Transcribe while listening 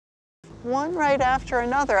one right after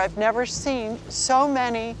another. I've never seen so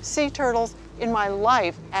many sea turtles in my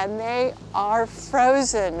life, and they are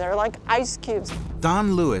frozen. They're like ice cubes.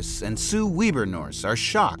 Don Lewis and Sue Wiebernorse are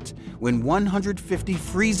shocked when 150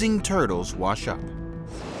 freezing turtles wash up.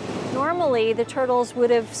 Normally, the turtles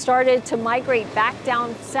would have started to migrate back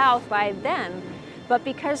down south by then, but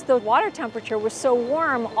because the water temperature was so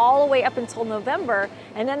warm all the way up until November,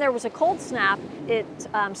 and then there was a cold snap, it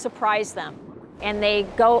surprised them. And they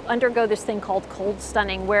undergo this thing called cold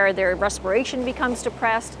stunning, where their respiration becomes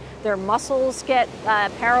depressed, their muscles get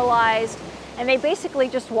paralyzed, and they basically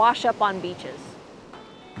just wash up on beaches.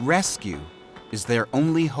 Rescue is their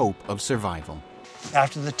only hope of survival.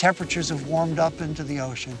 After the temperatures have warmed up into the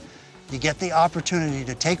ocean, you get the opportunity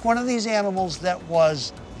to take one of these animals that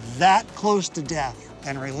was that close to death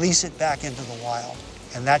and release it back into the wild.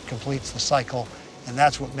 And that completes the cycle, and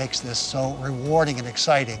that's what makes this so rewarding and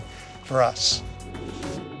exciting for us.